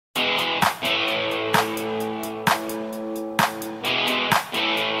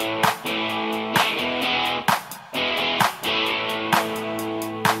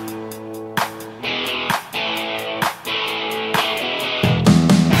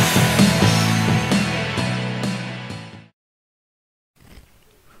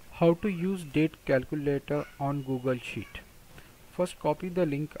How to use date calculator on Google Sheet. First, copy the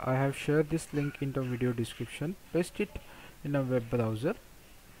link. I have shared this link in the video description. Paste it in a web browser.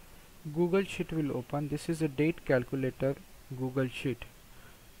 Google Sheet will open. This is a date calculator Google Sheet.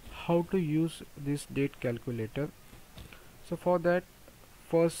 How to use this date calculator? So for that,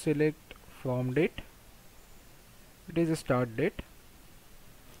 first select from date. It is a start date.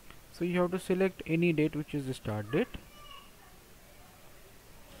 So you have to select any date which is the start date,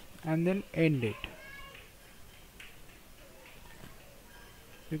 and then end date.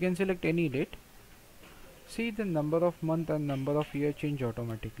 You can select any date. See, the number of month and number of year change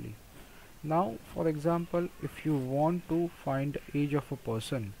automatically. Now for example, if you want to find age of a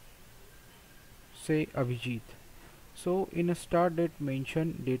person, say Abhijit, so in a start date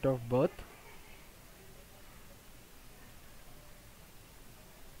mention date of birth,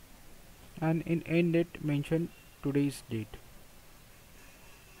 and in end date mention today's date.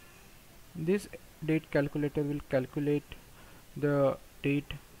 This date calculator will calculate the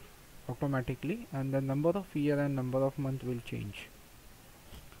date automatically, and the number of year and number of month will change.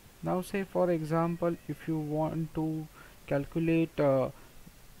 Now say for example, if you want to calculate a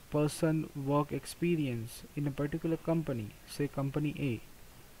person work experience in a particular company, say company A,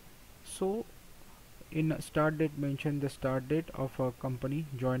 so in start date mention the start date of a company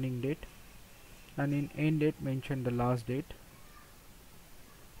joining date, and in end date mention the last date.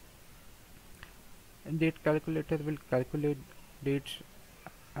 And date calculator will calculate dates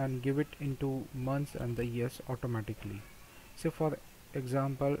and give it into months and the years automatically. So for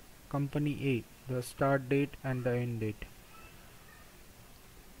example, company A, the start date and the end date.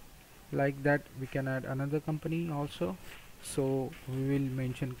 Like that we can add another company also. So we will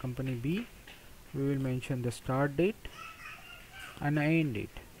mention company B, we will mention the start date and the end date.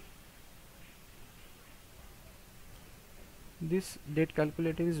 This date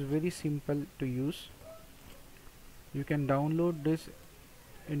calculator is very simple to use. You can download this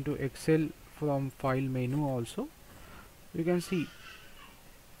into Excel from file menu also. You can see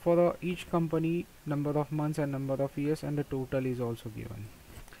for each company number of months and number of years, and the total is also given.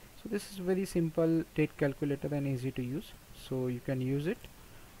 So this is very simple date calculator and easy to use, so you can use it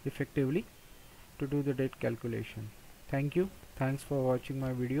effectively to do the date calculation. Thank you. Thanks for watching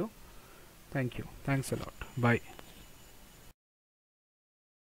my video. Thank you. Thanks a lot. Bye.